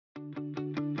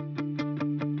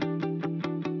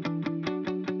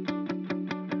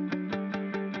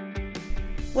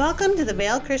Welcome to the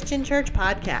Vale Christian Church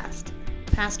podcast.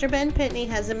 Pastor Ben Pitney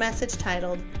has a message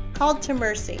titled, Called to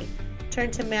Mercy.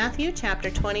 Turn to Matthew chapter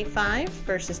 25,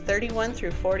 verses 31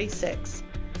 through 46.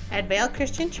 At Vale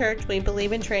Christian Church, we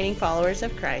believe in training followers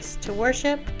of Christ to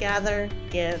worship, gather,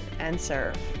 give, and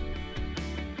serve.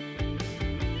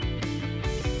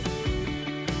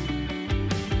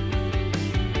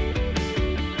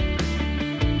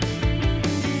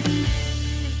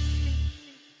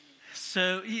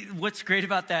 So what's great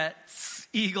about that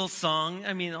Eagles song,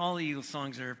 I mean, all the Eagles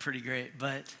songs are pretty great,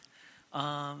 but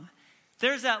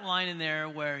there's that line in there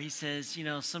where he says, you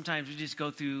know, sometimes we just go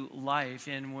through life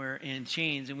and we're in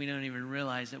chains and we don't even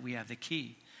realize that we have the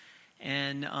key.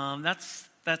 And that's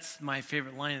my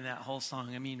favorite line in that whole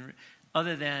song. I mean,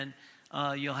 other than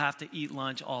you'll have to eat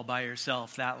lunch all by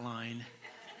yourself, that line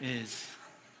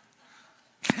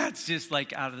that's just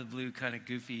like out of the blue, kind of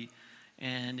goofy,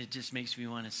 and it just makes me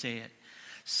want to say it.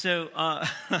 So,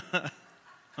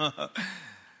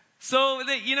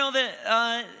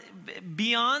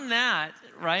 beyond that,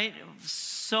 right?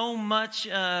 So much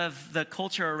of the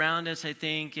culture around us, I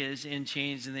think, is in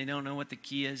chains, and they don't know what the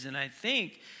key is. And I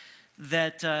think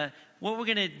that what we're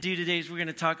going to do today is we're going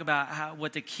to talk about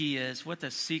what the key is, what the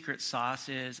secret sauce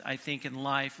is, I think, in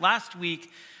life. Last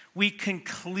week, we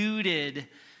concluded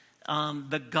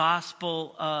the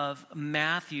Gospel of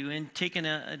Matthew and taken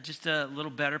just a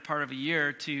little better part of a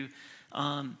year to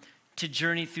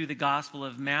journey through the Gospel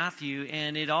of Matthew,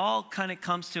 and it all kind of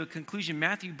comes to a conclusion.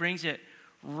 Matthew brings it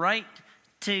right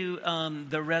to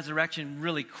the resurrection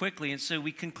really quickly, and so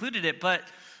we concluded it, but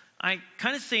I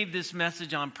kind of saved this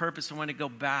message on purpose. I want to go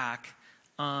back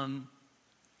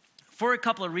for a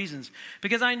couple of reasons,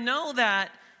 because I know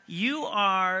that you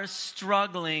are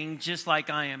struggling just like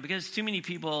I am, because too many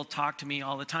people talk to me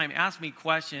all the time, ask me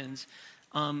questions,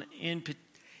 in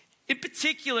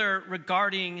particular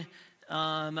regarding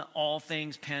all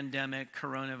things pandemic,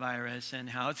 coronavirus, and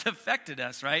how it's affected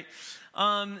us, right?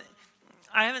 I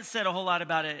haven't said a whole lot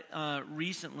about it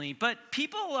recently, but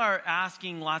people are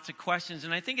asking lots of questions,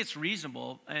 and I think it's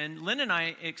reasonable. And Lynn and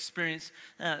I experience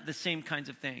the same kinds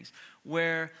of things,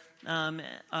 where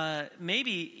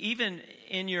maybe even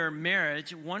in your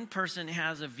marriage, one person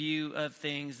has a view of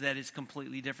things that is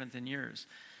completely different than yours.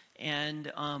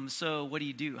 And so what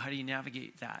do? How do you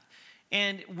navigate that?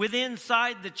 And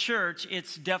inside the church,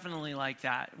 it's definitely like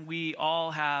that. We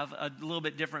all have a little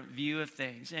bit different view of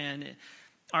things. And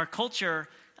our culture,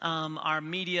 our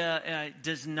media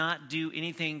does not do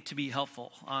anything to be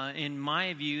helpful. In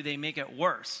my view, they make it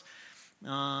worse.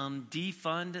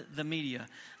 Defund the media.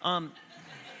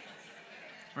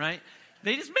 Right?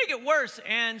 They just make it worse.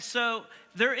 And so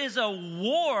there is a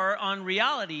war on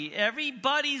reality.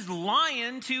 Everybody's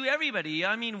lying to everybody.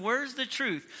 I mean, where's the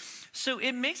truth? So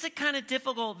it makes it kind of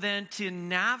difficult then to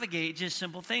navigate just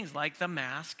simple things like the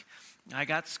mask. I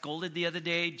got scolded the other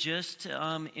day just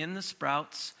in the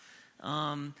Sprouts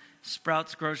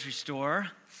grocery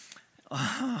store,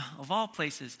 of all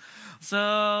places.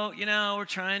 So, you know, we're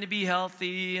trying to be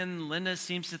healthy, and Linda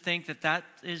seems to think that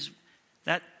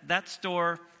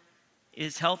store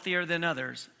is healthier than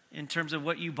others in terms of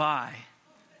what you buy.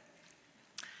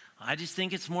 I just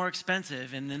think it's more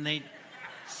expensive, and then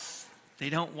they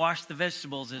don't wash the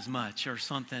vegetables as much or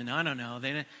something. I don't know.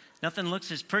 Nothing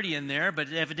looks as pretty in there,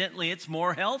 but evidently it's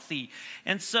more healthy.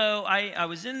 And so I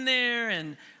was in there,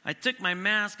 and I took my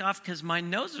mask off because my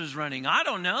nose was running. I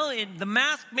don't know. The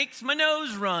mask makes my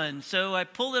nose run. So I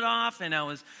pulled it off, and I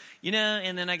was,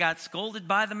 and then I got scolded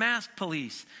by the mask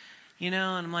police. And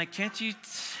I'm like, can't you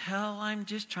tell I'm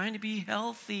just trying to be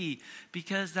healthy?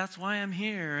 Because that's why I'm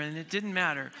here, and it didn't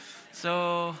matter.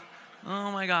 So,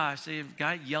 oh my gosh, they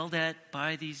got yelled at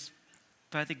by the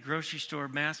grocery store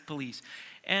mask police.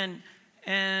 And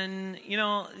it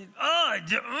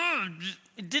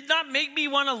did not make me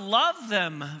want to love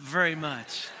them very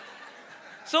much.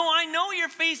 So I know you're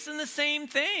facing the same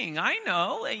thing. I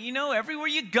know, everywhere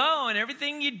you go and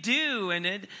everything you do,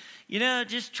 and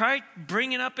just try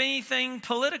bringing up anything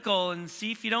political and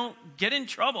see if you don't get in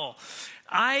trouble.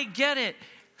 I get it.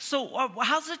 So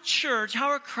how's a church, how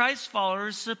are Christ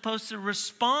followers supposed to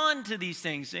respond to these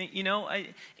things?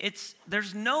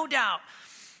 There's no doubt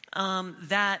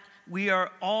that we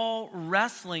are all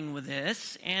wrestling with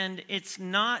this, and it's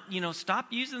not, stop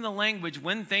using the language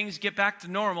when things get back to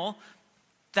normal.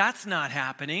 That's not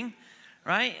happening,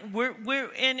 right?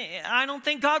 And I don't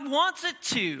think God wants it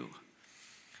to.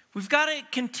 We've got to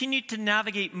continue to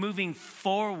navigate moving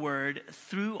forward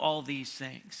through all these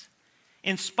things.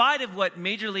 In spite of what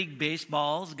Major League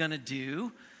Baseball is going to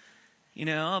do,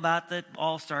 about the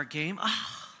All-Star game.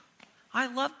 I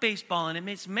love baseball, and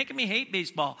it's making me hate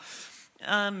baseball.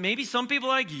 maybe some people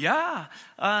are like, yeah,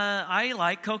 I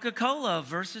like Coca-Cola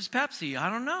versus Pepsi. I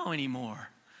don't know anymore.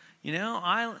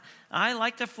 I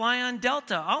like to fly on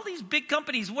Delta. All these big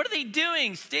companies, what are they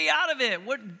doing? Stay out of it.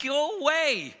 Go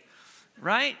away,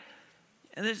 right?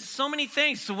 And there's so many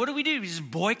things. So what do? We just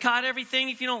boycott everything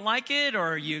if you don't like it? Or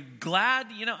are you glad?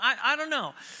 I don't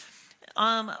know.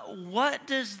 What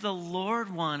does the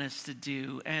Lord want us to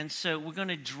do? And so we're going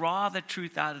to draw the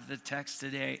truth out of the text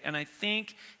today. And I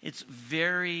think it's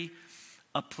very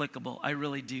applicable. I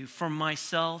really do. For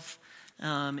myself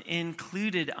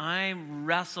included, I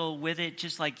wrestle with it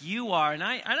just like you are. And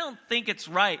I don't think it's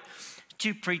right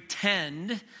to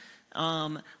pretend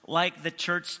like the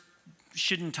church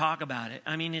shouldn't talk about it.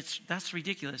 I mean, that's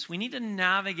ridiculous. We need to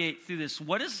navigate through this.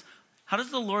 How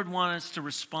does the Lord want us to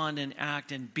respond and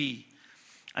act and be?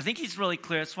 I think he's really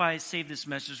clear. That's why I saved this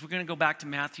message. We're going to go back to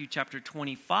Matthew chapter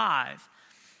 25.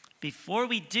 Before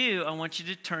we do, I want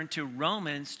you to turn to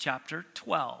Romans chapter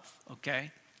 12,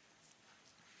 okay?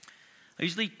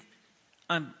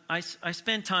 I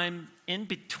spend time in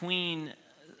between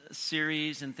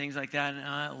series and things like that,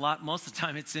 and most of the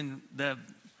time it's in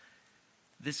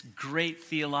this great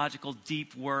theological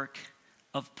deep work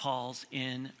of Paul's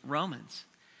in Romans.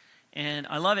 And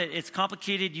I love it. It's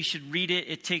complicated. You should read it.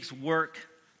 It takes work.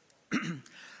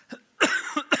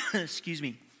 Excuse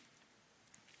me.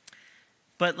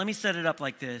 But let me set it up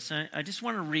like this. I just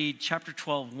want to read chapter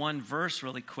 12, one verse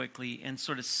really quickly and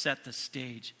sort of set the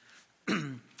stage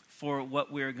for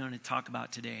what we're going to talk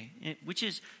about today, which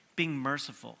is being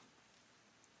merciful.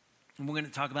 And we're going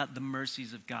to talk about the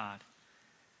mercies of God.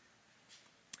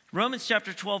 Romans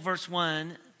chapter 12, verse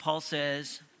 1, Paul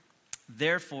says,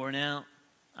 therefore, now,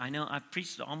 I know I've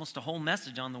preached almost a whole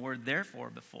message on the word therefore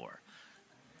before.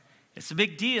 It's a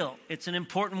big deal. It's an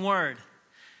important word.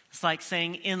 It's like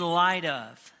saying in light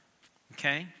of,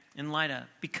 okay? In light of,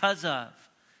 because of.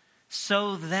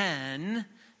 So then,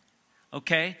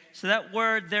 okay? So that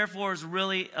word therefore is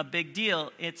really a big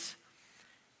deal. It's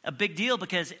a big deal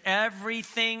because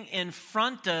everything in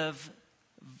front of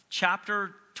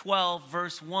chapter 12,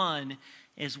 verse 1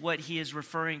 is what he is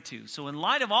referring to. So in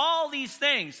light of all these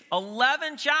things,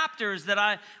 11 chapters that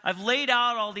I've laid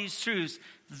out all these truths,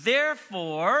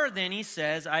 therefore, then he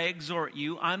says, I exhort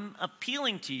you, I'm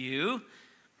appealing to you,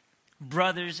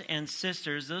 brothers and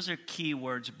sisters, those are key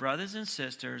words, brothers and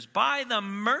sisters, by the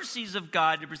mercies of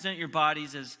God, to present your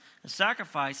bodies as a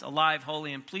sacrifice, alive,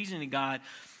 holy, and pleasing to God,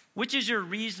 which is your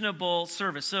reasonable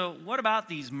service. So what about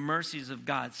these mercies of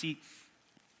God? See,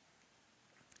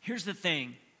 here's the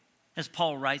thing, as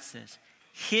Paul writes this.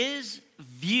 His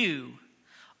view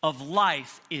of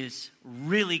life is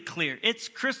really clear. It's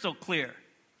crystal clear.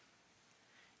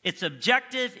 It's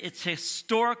objective, it's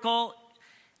historical,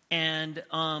 and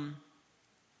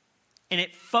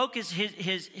it focuses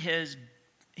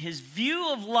his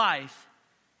view of life,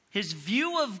 his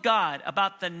view of God,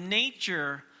 about the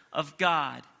nature of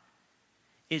God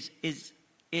is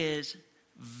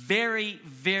very,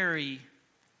 very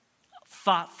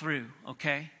thought through,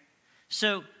 okay?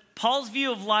 So Paul's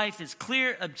view of life is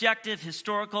clear, objective,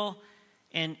 historical,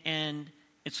 and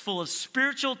it's full of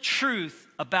spiritual truth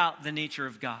about the nature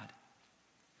of God.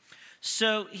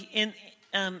 So,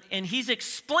 and he's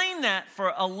explained that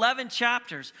for 11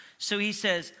 chapters. So he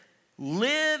says,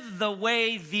 live the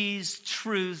way these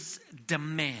truths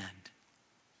demand.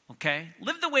 Okay?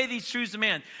 Live the way these truths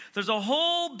demand. There's a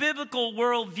whole biblical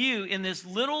worldview in this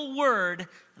little word,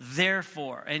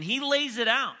 therefore. And he lays it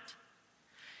out.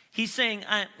 He's saying,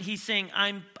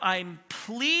 I'm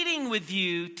pleading with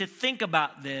you to think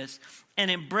about this and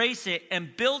embrace it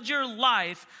and build your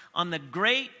life on the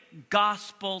great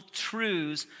gospel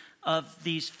truths of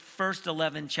these first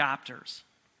 11 chapters.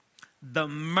 The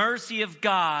mercy of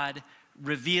God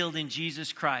revealed in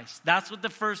Jesus Christ. That's what the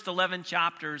first 11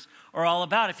 chapters are all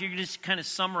about, if you could just kind of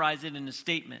summarize it in a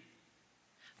statement.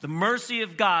 The mercy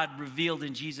of God revealed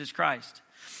in Jesus Christ.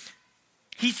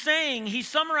 He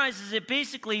summarizes it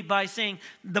basically by saying,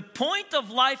 the point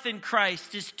of life in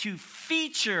Christ is to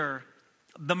feature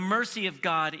the mercy of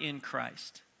God in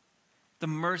Christ. The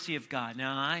mercy of God.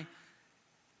 Now,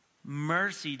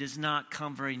 mercy does not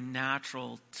come very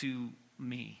natural to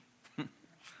me.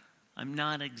 I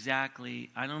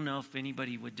don't know if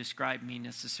anybody would describe me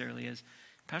necessarily as,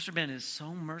 Pastor Ben is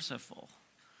so merciful.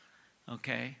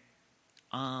 Okay?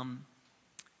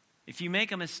 If you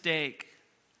make a mistake,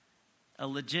 a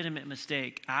legitimate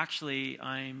mistake, actually,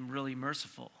 I'm really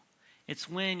merciful. It's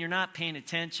when you're not paying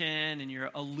attention and you're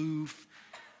aloof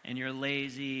and you're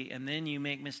lazy, and then you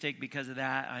make mistake because of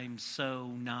that, I'm so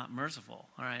not merciful,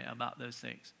 all right, about those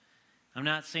things. I'm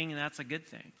not saying that's a good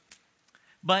thing.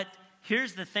 But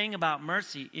here's the thing about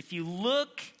mercy. If you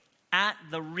look at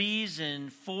the reason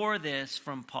for this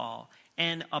from Paul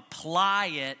and apply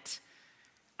it,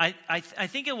 I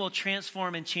think it will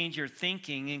transform and change your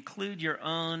thinking, include your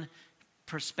own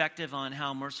perspective on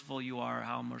how merciful you are or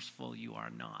how merciful you are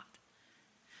not.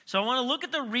 So I want to look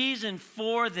at the reason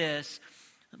for this,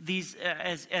 these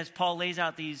as Paul lays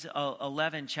out these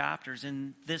 11 chapters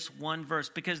in this one verse,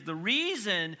 because the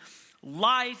reason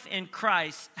life in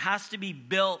Christ has to be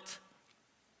built,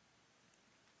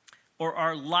 or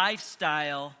our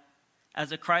lifestyle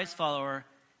as a Christ follower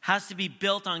has to be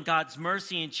built on God's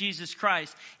mercy in Jesus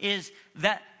Christ, is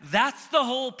that's the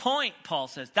whole point, Paul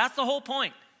says. That's the whole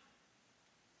point.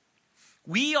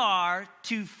 We are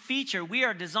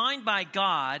designed by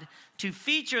God to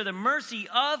feature the mercy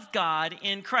of God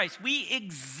in Christ. We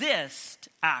exist,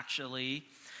 actually,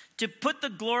 to put the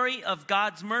glory of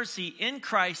God's mercy in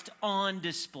Christ on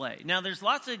display. Now, there's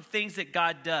lots of things that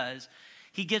God does.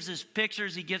 He gives us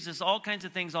pictures. He gives us all kinds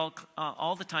of things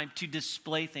all the time to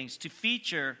display things, to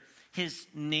feature his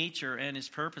nature and his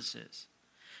purposes.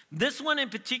 This one in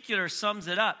particular sums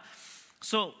it up.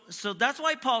 So that's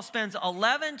why Paul spends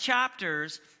 11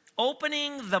 chapters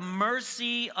opening the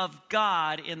mercy of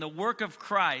God in the work of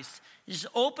Christ, just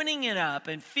opening it up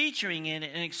and featuring it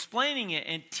and explaining it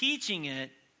and teaching it.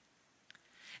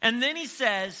 And then he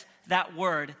says that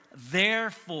word,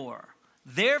 therefore.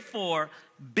 Therefore,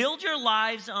 build your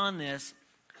lives on this.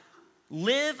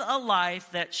 Live a life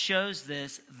that shows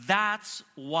this. That's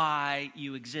why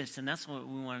you exist. And that's what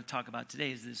we want to talk about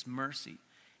today, is this mercy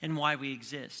and why we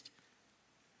exist.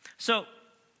 So,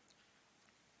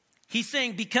 he's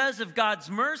saying, because of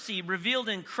God's mercy revealed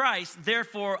in Christ,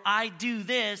 therefore I do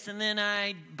this,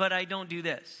 but I don't do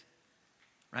this.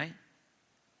 Right?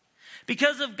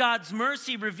 Because of God's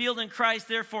mercy revealed in Christ,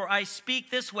 therefore I speak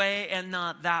this way and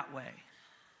not that way.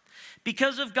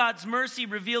 Because of God's mercy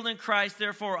revealed in Christ,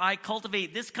 therefore I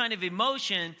cultivate this kind of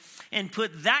emotion and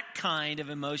put that kind of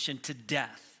emotion to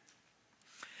death.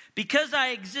 Because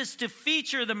I exist to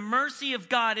feature the mercy of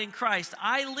God in Christ,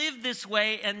 I live this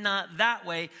way and not that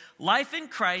way. Life in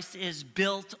Christ is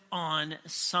built on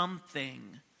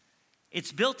something.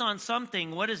 It's built on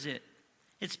something. What is it?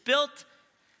 It's built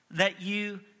that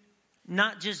you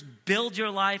not just build your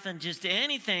life on just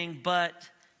anything, but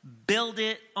build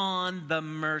it on the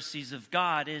mercies of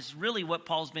God, is really what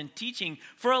Paul's been teaching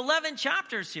for 11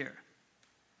 chapters here.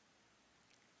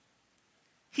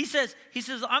 He says,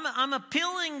 I'm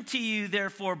appealing to you,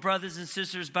 therefore, brothers and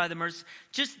sisters, by the mercy.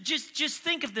 Just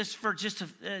think of this for just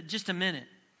a minute.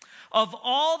 Of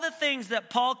all the things that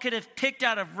Paul could have picked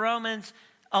out of Romans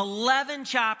 11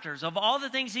 chapters, of all the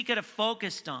things he could have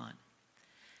focused on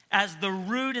as the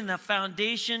root and the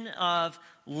foundation of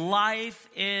life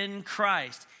in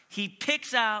Christ, he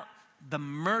picks out the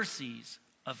mercies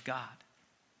of God.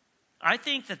 I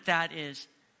think that is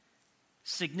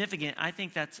significant. I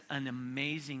think that's an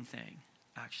amazing thing,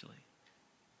 actually.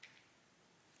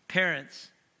 Parents,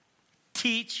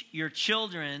 teach your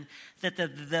children that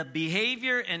the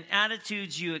behavior and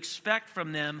attitudes you expect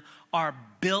from them are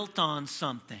built on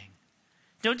something.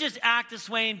 Don't just act this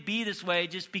way and be this way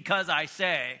just because I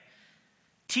say.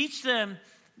 Teach them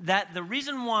that the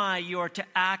reason why you are to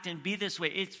act and be this way,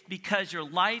 it's because your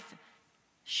life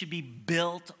should be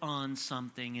built on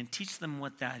something, and teach them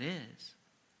what that is.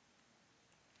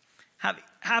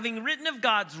 Having written of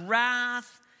God's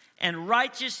wrath and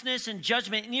righteousness and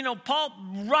judgment. And Paul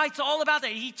writes all about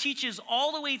that. He teaches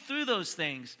all the way through those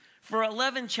things for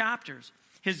 11 chapters.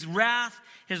 His wrath,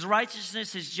 his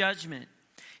righteousness, his judgment.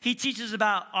 He teaches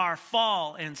about our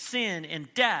fall and sin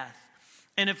and death,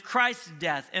 and of Christ's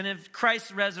death and of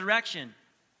Christ's resurrection.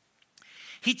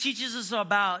 He teaches us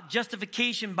about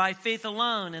justification by faith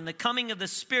alone and the coming of the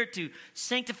Spirit to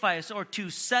sanctify us or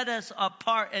to set us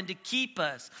apart and to keep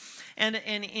us. And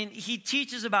he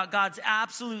teaches about God's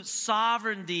absolute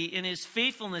sovereignty in his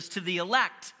faithfulness to the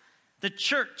elect, the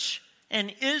church,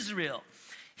 and Israel.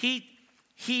 He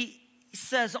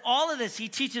says all of this. He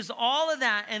teaches all of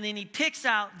that, and then he picks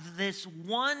out this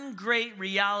one great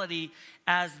reality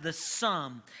as the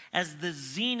sum, as the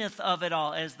zenith of it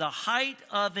all, as the height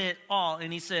of it all.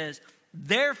 And he says,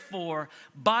 therefore,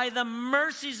 by the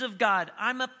mercies of God,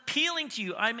 I'm appealing to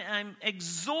you. I'm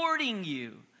exhorting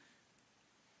you.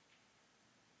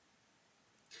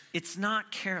 It's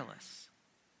not careless.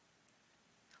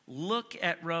 Look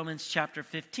at Romans chapter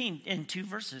 15 in 2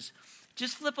 verses.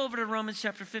 Just flip over to Romans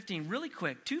chapter 15 really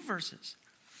quick, 2 verses.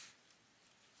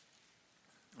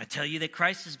 I tell you that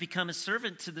Christ has become a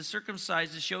servant to the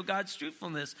circumcised to show God's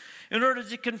truthfulness, in order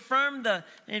to confirm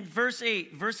in verse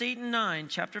 8 and 9,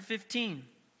 chapter 15.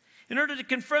 in order to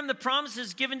confirm the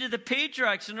promises given to the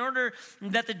patriarchs, in order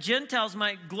that the Gentiles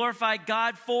might glorify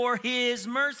God for his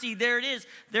mercy. There it is.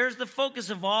 There's the focus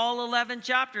of all 11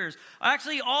 chapters.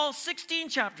 Actually, all 16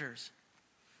 chapters.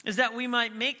 Is that we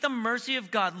might make the mercy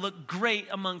of God look great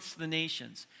amongst the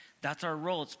nations. That's our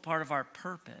role. It's part of our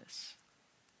purpose.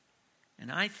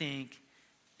 And I think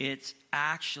it's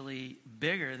actually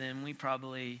bigger than we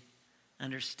probably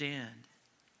understand.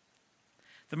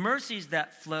 The mercies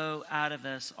that flow out of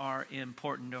us are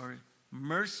important, or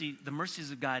the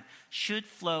mercies of God should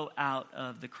flow out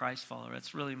of the Christ follower.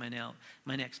 That's really my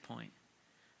next point.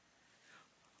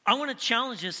 I want to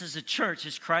challenge us as a church,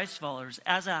 as Christ followers,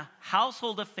 as a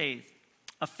household of faith,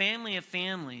 a family of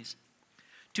families,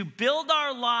 to build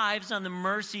our lives on the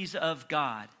mercies of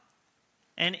God.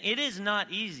 And it is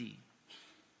not easy.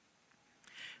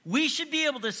 We should be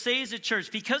able to say as a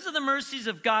church, because of the mercies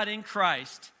of God in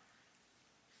Christ,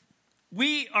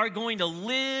 we are going to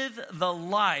live the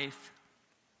life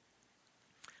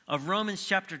of Romans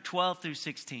chapter 12 through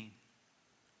 16.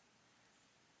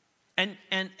 And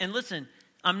listen,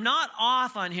 I'm not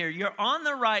off on here. You're on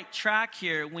the right track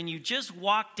here when you just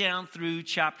walk down through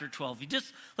chapter 12.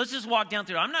 Let's just walk down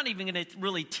through it. I'm not even going to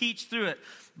really teach through it,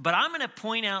 but I'm going to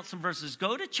point out some verses.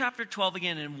 Go to chapter 12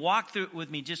 again and walk through it with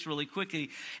me just really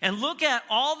quickly. And look at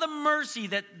all the mercy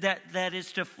that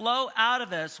is to flow out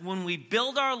of us when we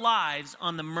build our lives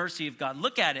on the mercy of God.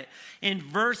 Look at it in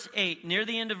verse 8, near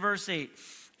the end of verse 8.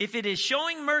 If it is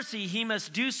showing mercy, he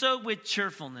must do so with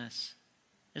cheerfulness.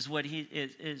 Is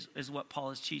what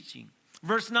Paul is teaching.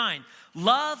 Verse 9,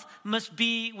 love must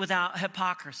be without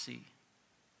hypocrisy.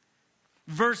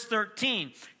 Verse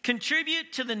 13,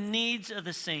 contribute to the needs of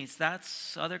the saints.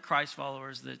 That's other Christ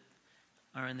followers that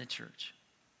are in the church.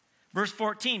 Verse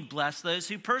 14, bless those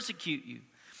who persecute you.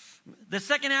 The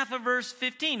second half of verse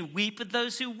 15, weep with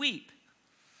those who weep.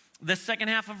 The second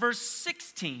half of verse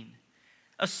 16,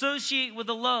 associate with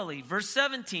the lowly. Verse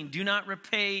 17, do not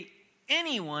repay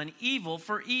anyone evil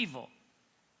for evil.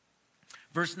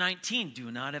 Verse 19, do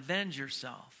not avenge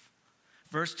yourself.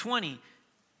 Verse 20,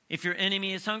 if your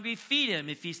enemy is hungry, feed him.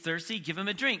 If he's thirsty, give him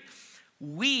a drink.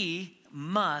 We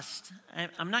must,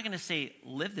 I'm not going to say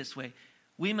live this way,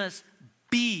 we must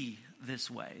be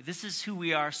this way. This is who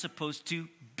we are supposed to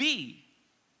be.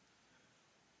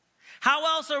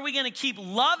 How else are we going to keep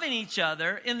loving each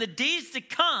other in the days to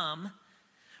come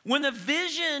when the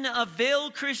vision of Vail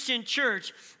Christian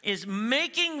Church is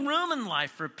making room in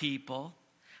life for people?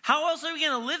 How else are we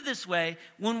going to live this way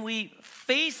when we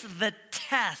face the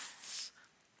tests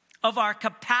of our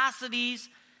capacities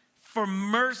for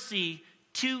mercy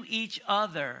to each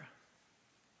other?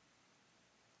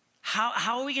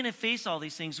 How are we going to face all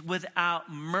these things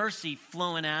without mercy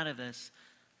flowing out of us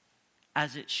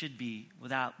as it should be,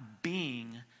 without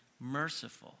being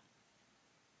merciful?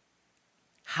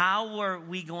 How are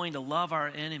we going to love our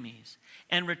enemies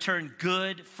and return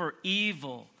good for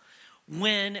evil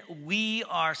when we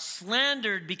are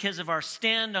slandered because of our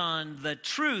stand on the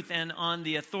truth and on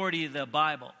the authority of the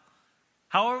Bible?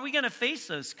 How are we going to face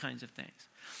those kinds of things?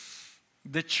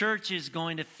 The church is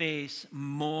going to face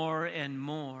more and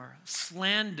more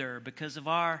slander because of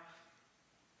our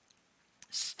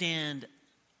stand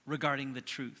regarding the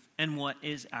truth and what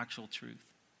is actual truth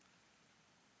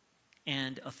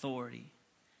and authority.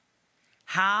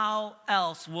 How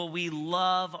else will we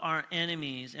love our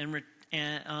enemies in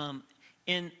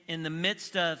the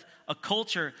midst of a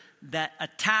culture that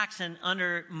attacks and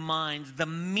undermines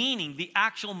the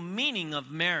actual meaning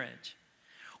of marriage,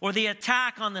 or the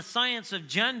attack on the science of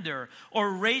gender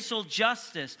or racial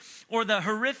justice, or the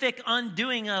horrific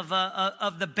undoing of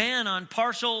the ban on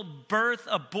partial birth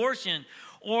abortion,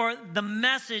 or the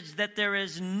message that there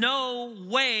is no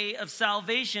way of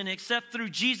salvation except through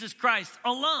Jesus Christ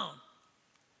alone?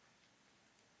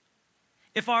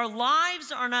 If our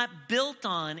lives are not built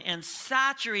on and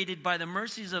saturated by the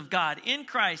mercies of God in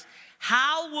Christ,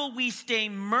 how will we stay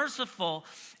merciful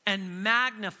and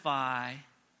magnify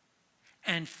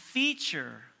and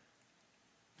feature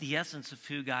the essence of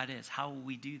who God is? How will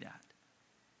we do that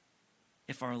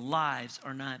if our lives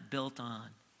are not built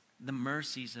on the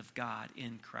mercies of God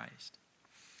in Christ?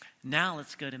 Now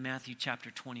let's go to Matthew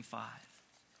chapter 25.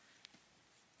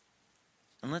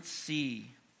 And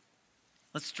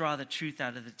let's draw the truth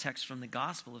out of the text from the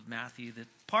Gospel of Matthew, the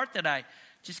part that I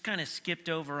just kind of skipped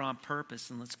over on purpose,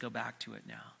 and let's go back to it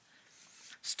now.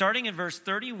 Starting in verse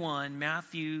 31,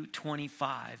 Matthew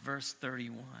 25, verse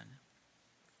 31.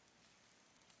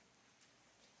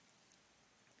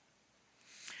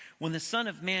 When the Son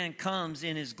of Man comes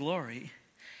in his glory,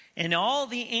 and all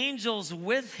the angels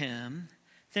with him,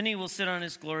 then he will sit on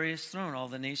his glorious throne. All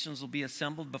the nations will be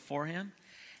assembled before him,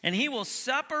 And he will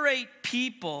separate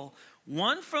people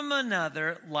one from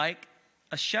another like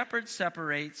a shepherd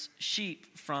separates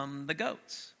sheep from the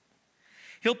goats.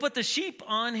 He'll put the sheep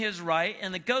on his right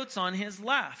and the goats on his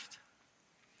left.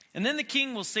 And then the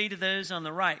king will say to those on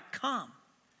the right, "Come,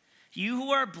 you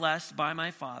who are blessed by my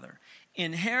Father,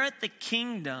 inherit the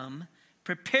kingdom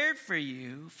prepared for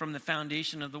you from the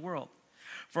foundation of the world.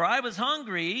 For I was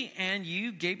hungry, and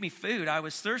you gave me food. I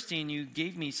was thirsty, and you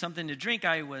gave me something to drink.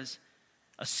 I was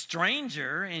a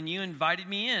stranger, and you invited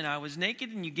me in. I was naked,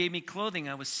 and you gave me clothing.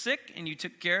 I was sick, and you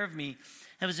took care of me.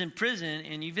 I was in prison,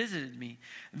 and you visited me."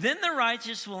 Then the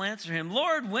righteous will answer him,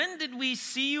 "Lord, when did we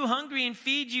see you hungry and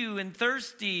feed you, and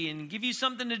thirsty and give you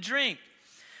something to drink?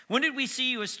 When did we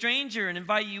see you a stranger and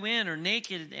invite you in, or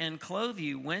naked and clothe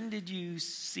you? When did we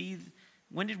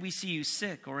see you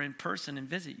sick or in person and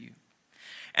visit you?"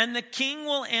 And the king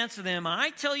will answer them,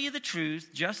 "I tell you the truth,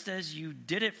 just as you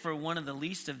did it for one of the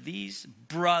least of these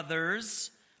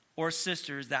brothers or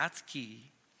sisters," that's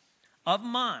key, "of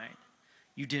mine,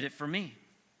 you did it for me."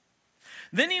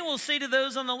 Then he will say to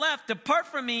those on the left, "Depart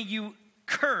from me, you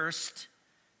cursed,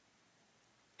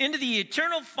 into the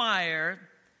eternal fire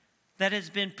that has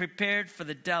been prepared for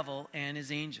the devil and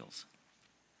his angels.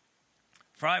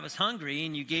 For I was hungry,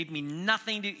 and you gave me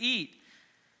nothing to eat.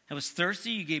 I was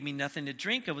thirsty, you gave me nothing to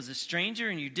drink. I was a stranger,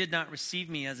 and you did not receive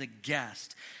me as a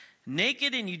guest.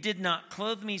 Naked, and you did not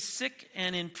clothe me. Sick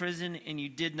and in prison, and you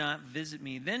did not visit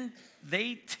me." Then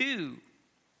they too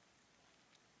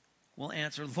will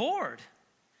answer, "Lord,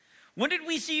 when did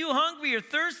we see you hungry or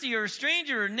thirsty or a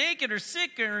stranger or naked or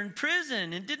sick or in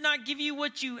prison and did not give you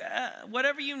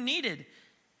whatever you needed?"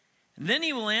 And then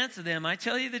he will answer them, "I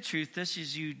tell you the truth, just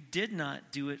as you did not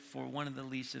do it for one of the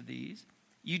least of these,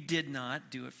 you did not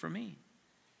do it for me.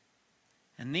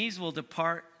 And these will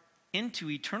depart into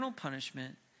eternal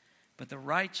punishment, but the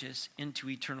righteous into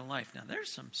eternal life." Now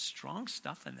there's some strong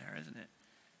stuff in there, isn't it?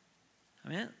 I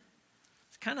mean,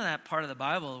 it's kind of that part of the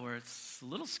Bible where it's a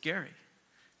little scary.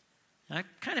 I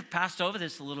kind of passed over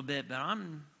this a little bit, but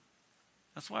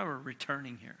that's why we're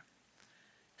returning here.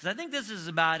 Because I think this is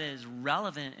about as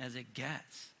relevant as it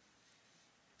gets.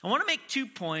 I want to make 2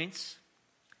 points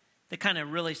that kind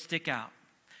of really stick out.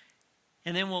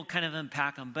 And then we'll kind of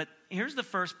unpack them. But here's the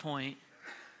first point.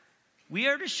 We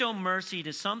are to show mercy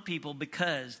to some people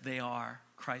because they are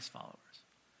Christ followers.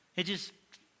 It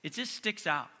just sticks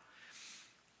out.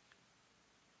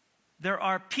 There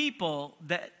are people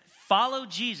that follow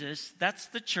Jesus, that's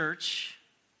the church,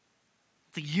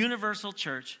 the universal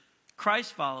church,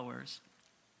 Christ followers.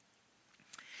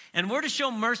 And we're to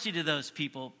show mercy to those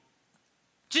people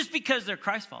just because they're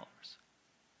Christ followers.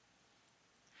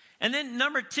 And then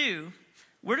number 2,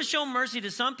 we're to show mercy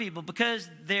to some people because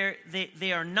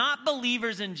they are not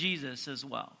believers in Jesus as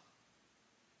well.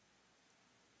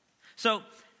 So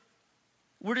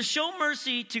we're to show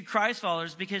mercy to Christ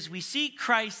followers because we see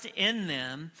Christ in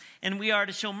them, and we are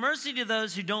to show mercy to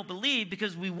those who don't believe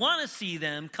because we want to see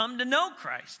them come to know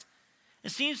Christ.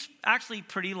 It seems actually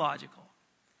pretty logical.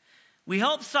 We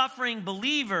help suffering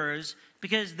believers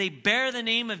because they bear the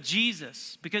name of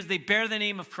Jesus, because they bear the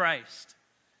name of Christ.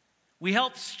 We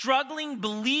help struggling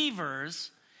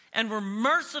believers, and we're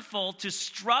merciful to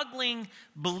struggling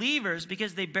believers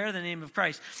because they bear the name of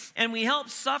Christ. And we help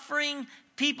suffering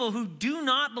people who do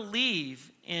not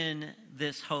believe in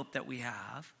this hope that we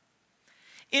have,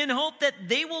 in hope that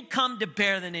they will come to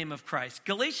bear the name of Christ.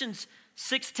 Galatians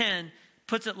 6:10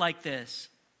 puts it like this.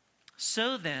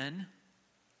 So then,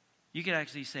 you could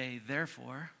actually say,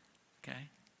 therefore, okay?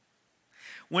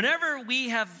 Whenever we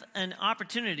have an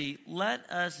opportunity,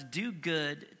 let us do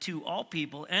good to all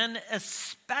people, and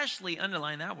especially,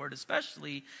 underline that word,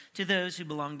 especially to those who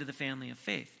belong to the family of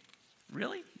faith.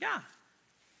 Really? Yeah.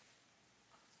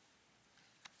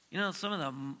 You know, some of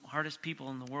the hardest people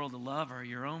in the world to love are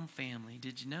your own family.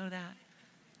 Did you know that?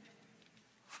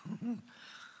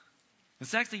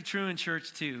 It's actually true in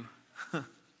church too.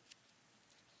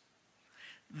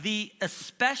 The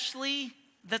especially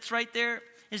that's right there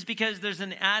is because there's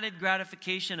an added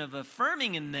gratification of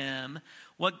affirming in them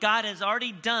what God has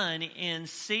already done in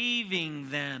saving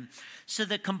them. So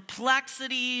the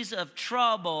complexities of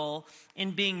trouble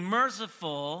in being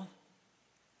merciful.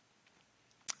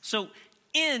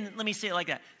 Let me say it like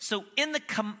that. So in the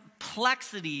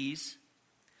complexities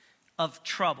of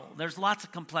trouble, there's lots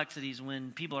of complexities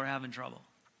when people are having trouble.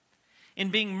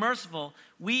 In being merciful,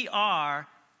 we are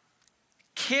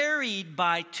carried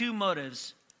by 2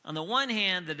 motives. On the one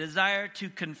hand, the desire to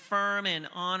confirm and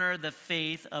honor the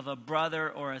faith of a brother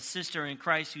or a sister in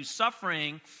Christ who's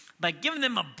suffering by giving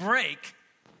them a break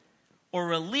or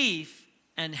relief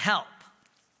and help.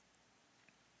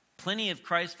 Plenty of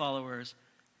Christ followers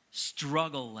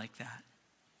struggle like that.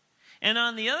 And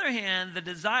on the other hand, the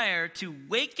desire to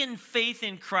waken faith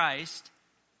in Christ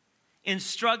in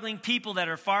struggling people that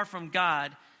are far from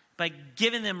God by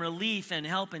giving them relief and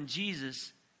help in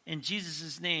Jesus'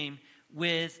 name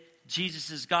with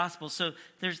Jesus' gospel. So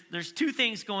there's two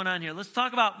things going on here. Let's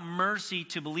talk about mercy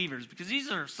to believers, because these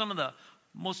are some of the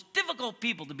most difficult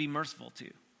people to be merciful to.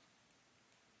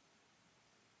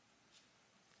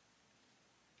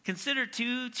 Consider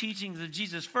two teachings of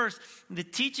Jesus. First, the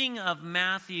teaching of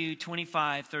Matthew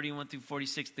 25, 31 through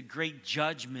 46, the great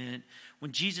judgment,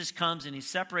 when Jesus comes and he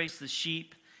separates the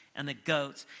sheep and the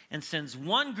goats and sends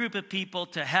one group of people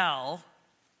to hell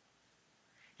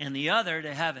and the other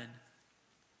to heaven.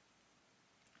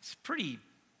 It's pretty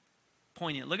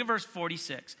poignant. Look at verse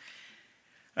 46.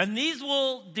 And these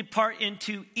will depart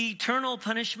into eternal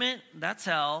punishment, that's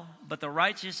hell, but the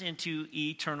righteous into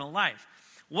eternal life.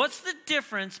 What's the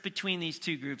difference between these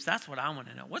two groups? That's what I want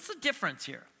to know. What's the difference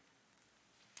here?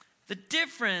 The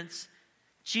difference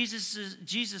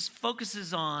Jesus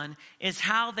focuses on is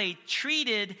how they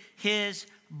treated his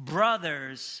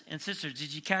brothers and sisters.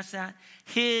 Did you catch that?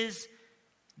 His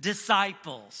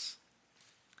disciples.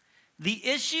 The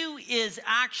issue is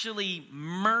actually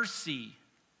mercy.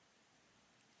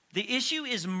 The issue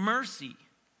is mercy.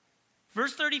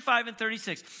 Verse 35 and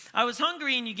 36. I was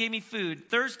hungry and you gave me food.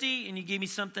 Thirsty and you gave me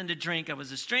something to drink. I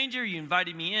was a stranger. You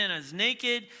invited me in. I was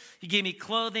naked. You gave me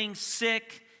clothing.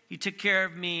 Sick. You took care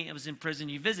of me. I was in prison.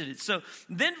 You visited. So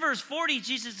then verse 40,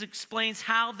 Jesus explains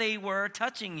how they were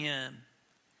touching him.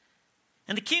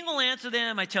 And the king will answer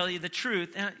them, I tell you the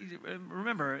truth. And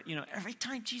remember, every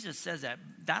time Jesus says that,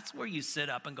 that's where you sit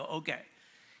up and go, okay.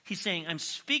 He's saying, I'm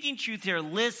speaking truth here.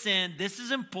 Listen, this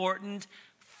is important.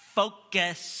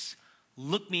 Focus.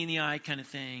 Look me in the eye kind of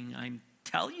thing. I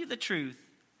tell you the truth.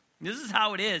 This is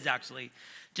how it is, actually.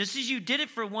 Just as you did it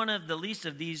for one of the least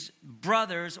of these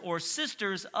brothers or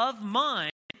sisters of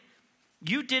mine,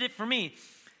 you did it for me.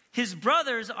 His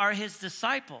brothers are his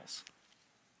disciples.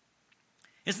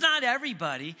 It's not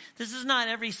everybody. This is not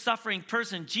every suffering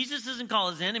person. Jesus doesn't call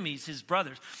his enemies his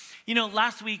brothers.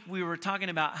 Last week we were talking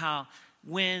about how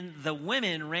when the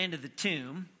women ran to the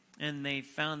tomb, and they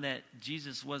found that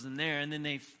Jesus wasn't there. And then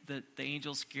the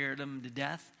angel scared them to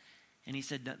death. And he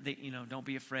said, don't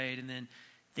be afraid. And then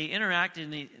they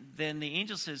interacted. And then the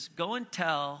angel says, go and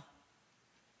tell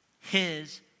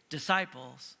his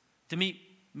disciples to meet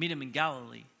him in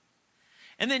Galilee.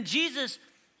 And then Jesus,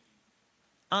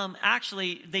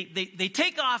 they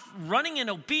take off running in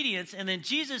obedience. And then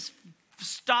Jesus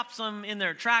stops them in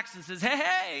their tracks and says,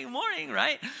 hey, morning,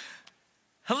 right?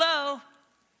 Hello.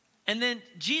 And then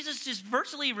Jesus just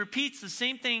virtually repeats the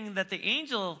same thing that the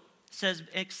angel says,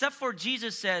 except for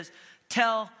Jesus says,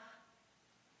 tell,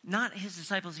 not his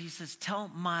disciples, he says,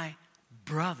 tell my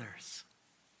brothers.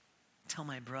 Tell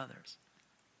my brothers.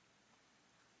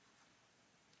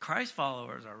 Christ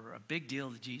followers are a big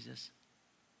deal to Jesus.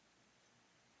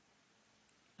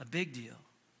 A big deal.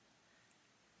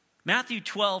 Matthew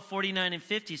 12, 49 and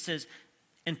 50 says,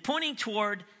 and pointing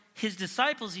toward his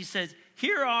disciples, he says,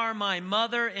 here are my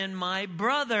mother and my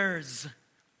brothers.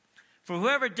 For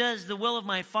whoever does the will of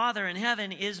my Father in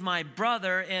heaven is my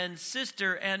brother and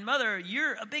sister and mother.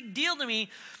 You're a big deal to me.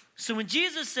 So when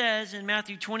Jesus says in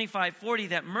Matthew 25, 40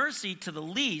 that mercy to the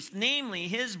least, namely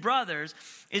his brothers,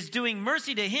 is doing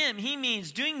mercy to him, he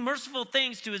means doing merciful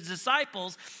things to his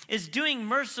disciples is doing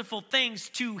merciful things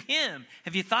to him.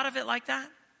 Have you thought of it like that?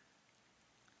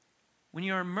 When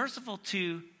you are merciful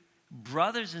to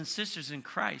brothers and sisters in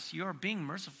Christ, you are being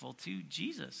merciful to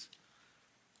Jesus.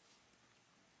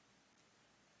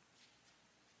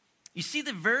 You see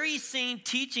the very same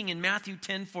teaching in Matthew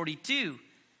 10:42.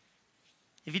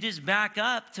 If you just back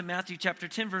up to Matthew chapter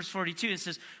 10, verse 42, it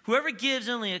says, whoever gives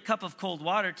only a cup of cold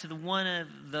water to the one of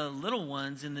the little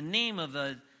ones in the name of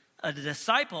a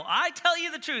disciple, I tell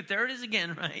you the truth, there it is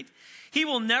again, right? He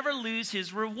will never lose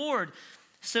his reward.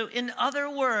 So in other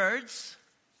words,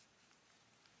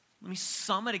 let me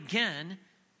sum it again.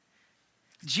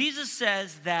 Jesus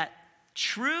says that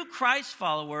true Christ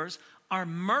followers are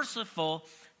merciful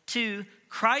to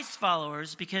Christ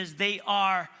followers because they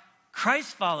are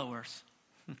Christ followers.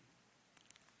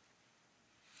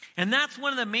 And that's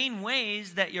one of the main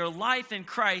ways that your life in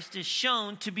Christ is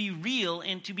shown to be real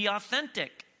and to be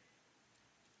authentic.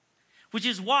 Which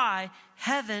is why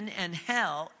heaven and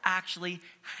hell actually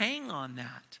hang on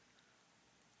that.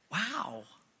 Wow.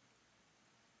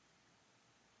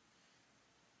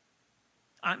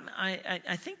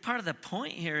 I think part of the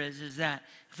point here is that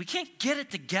if we can't get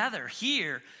it together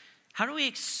here, How do we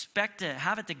expect to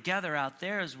have it together out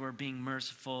there as we're being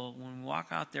merciful when we walk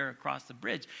out there across the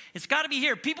bridge? It's got to be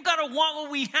here. People got to want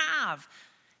what we have.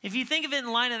 If you think of it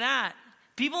in light of that,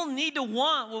 people need to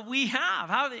want what we have.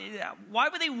 Why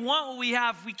would they want what we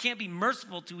have if we can't be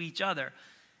merciful to each other?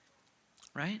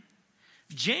 Right?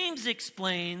 James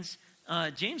explains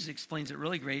it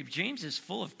really great. James is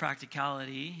full of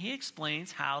practicality. He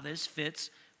explains how this fits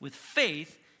with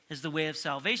faith as the way of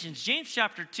salvation. James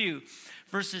chapter 2,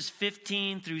 verses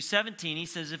 15 through 17, he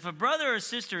says, if a brother or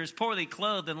sister is poorly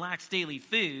clothed and lacks daily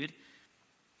food,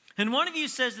 and one of you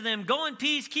says to them, go in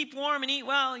peace, keep warm and eat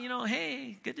well,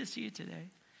 hey, good to see you today.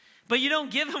 But you don't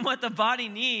give him what the body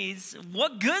needs,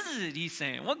 what good is it, he's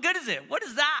saying? What good is it? What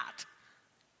is that?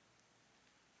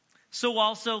 So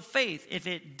also faith, if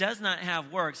it does not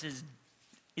have works,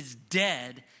 is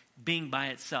dead being by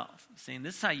itself. He's saying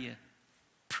this is how you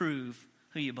prove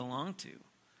who you belong to.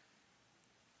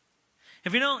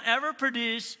 If we don't ever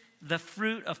produce the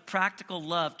fruit of practical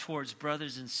love towards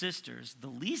brothers and sisters, the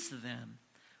least of them,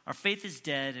 our faith is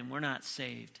dead and we're not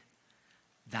saved.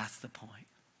 That's the point.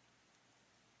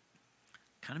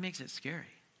 Kind of makes it scary.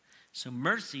 So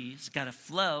mercy's got to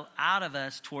flow out of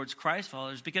us towards Christ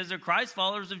followers because they're Christ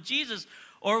followers of Jesus,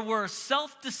 or we're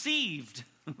self-deceived.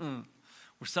 We're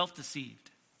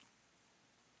self-deceived.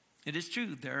 It is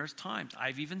true. There's times,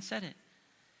 I've even said it.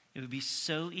 It would be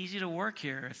so easy to work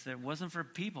here if it wasn't for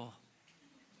people.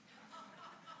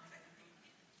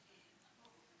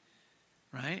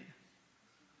 Right?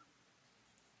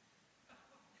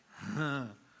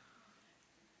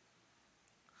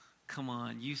 Come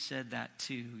on, you said that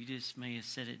too. You just may have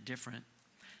said it different.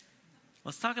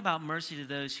 Let's talk about mercy to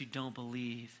those who don't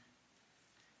believe.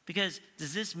 Because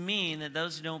does this mean that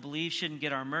those who don't believe shouldn't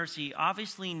get our mercy?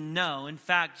 Obviously, no. In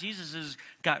fact, Jesus has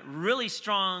got really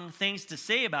strong things to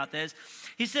say about this.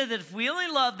 He said that if we only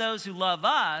love those who love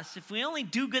us, if we only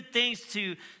do good things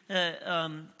to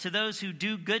those who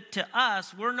do good to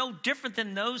us, we're no different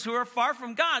than those who are far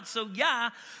from God. So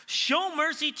yeah, show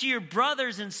mercy to your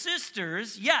brothers and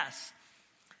sisters, yes.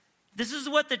 This is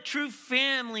what the true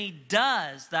family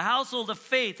does, the household of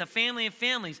faith, a family of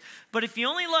families. But if you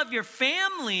only love your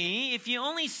family, if you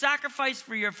only sacrifice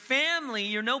for your family,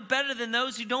 you're no better than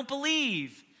those who don't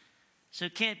believe. So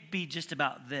it can't be just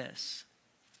about this.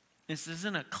 This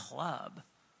isn't a club.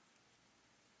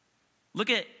 Look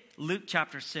at Luke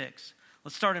chapter 6.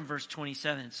 Let's start in verse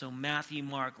 27. So Matthew,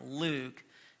 Mark, Luke.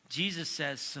 Jesus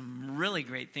says some really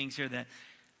great things here that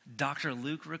Dr.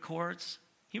 Luke records.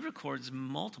 He records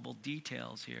multiple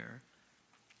details here.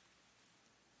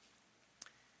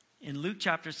 In Luke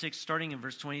chapter 6, starting in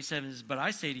verse 27, it says, but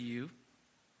I say to you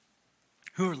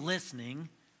who are listening,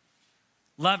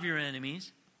 love your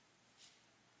enemies,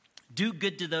 do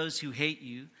good to those who hate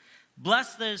you,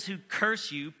 bless those who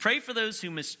curse you, pray for those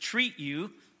who mistreat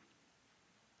you.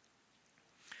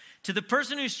 To the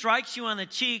person who strikes you on the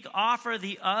cheek, offer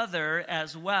the other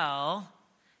as well.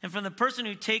 And from the person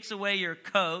who takes away your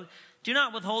coat, do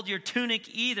not withhold your tunic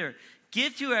either.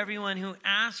 Give to everyone who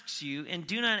asks you, and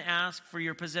do not ask for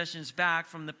your possessions back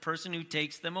from the person who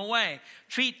takes them away.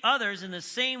 Treat others in the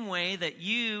same way that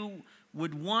you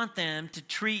would want them to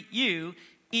treat you,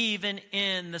 even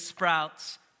in the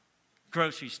Sprouts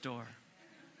grocery store.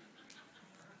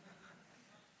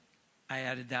 I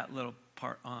added that little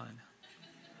part on.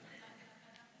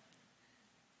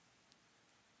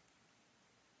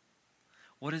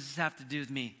 What does this have to do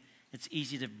with me? It's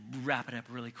easy to wrap it up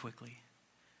really quickly.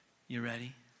 You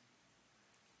ready?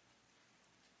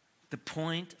 The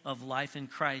point of life in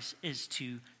Christ is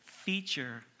to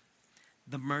feature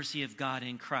the mercy of God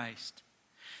in Christ.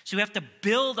 So we have to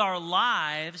build our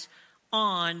lives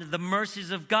on the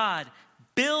mercies of God.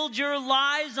 Build your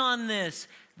lives on this.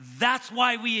 That's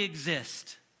why we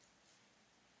exist.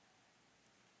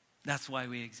 That's why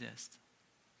we exist.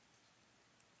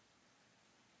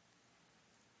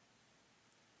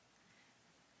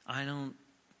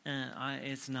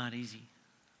 It's not easy.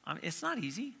 It's not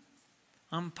easy.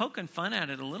 I'm poking fun at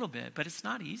it a little bit, but it's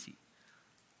not easy.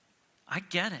 I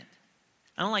get it.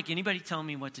 I don't like anybody telling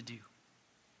me what to do.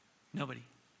 Nobody.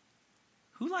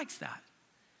 Who likes that?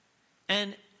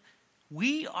 And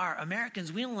we are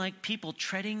Americans. We don't like people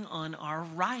treading on our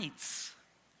rights.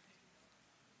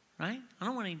 Right? I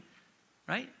don't want to,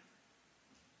 right?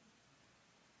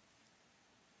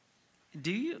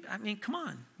 Do you? I mean, come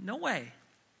on. No way.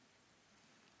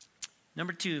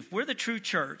 Number two, if we're the true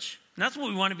church, and that's what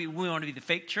we want to be the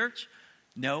fake church?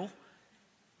 No.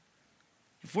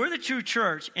 If we're the true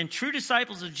church and true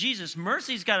disciples of Jesus,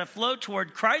 mercy's got to flow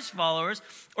toward Christ followers,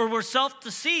 or we're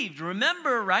self-deceived.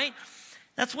 Remember, right?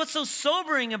 That's what's so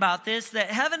sobering about this, that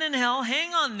heaven and hell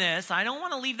hang on this. I don't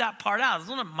want to leave that part out. Those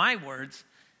are not my words.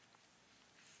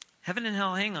 Heaven and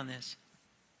hell hang on this.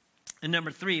 And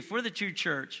number 3, if we're the true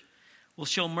church, we'll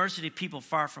show mercy to people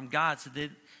far from God so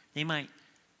that they might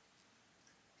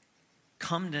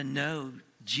come to know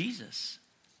Jesus.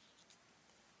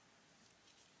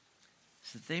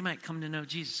 So that they might come to know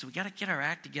Jesus. So we got to get our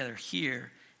act together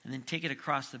here and then take it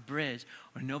across the bridge,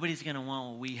 or nobody's going to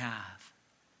want what we have.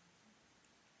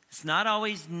 It's not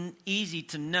always easy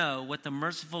to know what the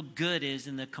merciful good is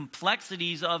in the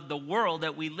complexities of the world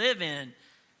that we live in.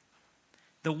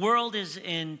 The world is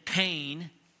in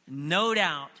pain, no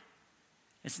doubt.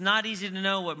 It's not easy to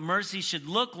know what mercy should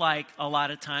look like a lot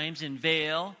of times in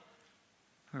Vail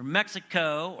or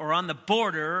Mexico or on the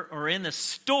border or in the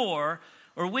store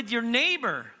or with your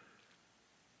neighbor.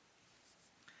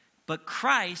 But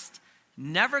Christ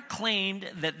never claimed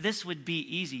that this would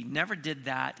be easy. Never did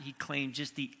that. He claimed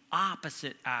just the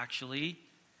opposite, actually.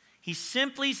 He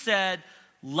simply said,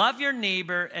 love your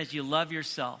neighbor as you love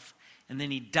yourself. And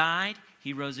then he died.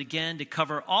 He rose again to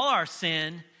cover all our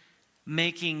sin,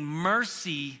 making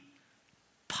mercy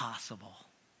possible.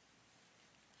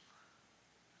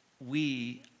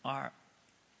 The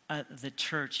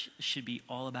church should be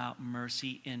all about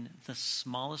mercy in the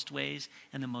smallest ways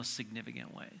and the most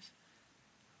significant ways,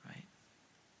 right?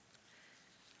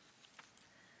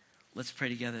 Let's pray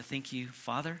together. Thank you,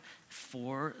 Father,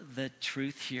 for the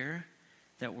truth here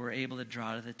that we're able to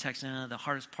draw to the text. Now, the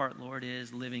hardest part, Lord,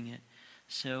 is living it.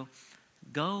 So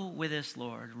go with us,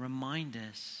 Lord. Remind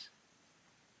us.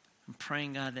 I'm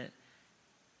praying, God, that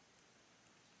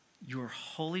your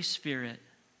Holy Spirit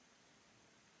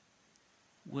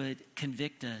would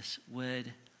convict us,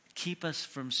 would keep us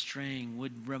from straying,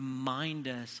 would remind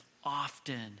us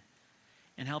often,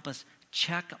 and help us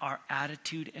check our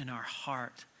attitude and our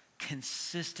heart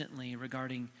consistently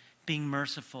regarding being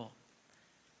merciful.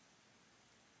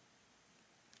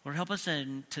 Lord, help us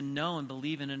to know and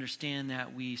believe and understand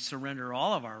that we surrender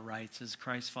all of our rights as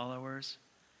Christ followers,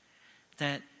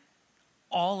 that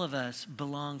all of us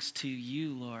belongs to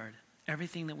you, Lord.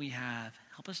 Everything that we have.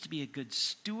 Help us to be a good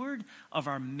steward of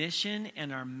our mission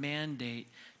and our mandate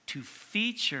to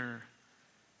feature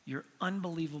your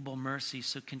unbelievable mercy.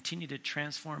 So continue to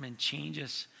transform and change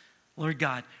us. Lord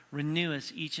God, renew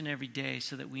us each and every day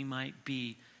so that we might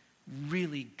be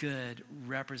really good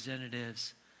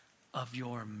representatives of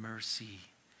your mercy.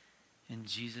 In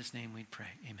Jesus' name we pray.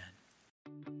 Amen.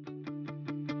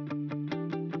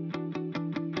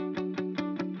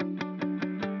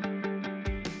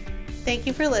 Thank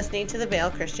you for listening to the Vail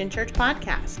Christian Church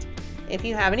podcast. If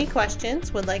you have any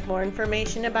questions, would like more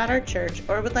information about our church,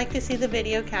 or would like to see the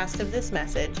video cast of this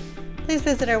message, please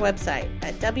visit our website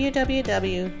at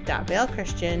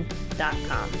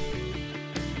www.vailchristian.com.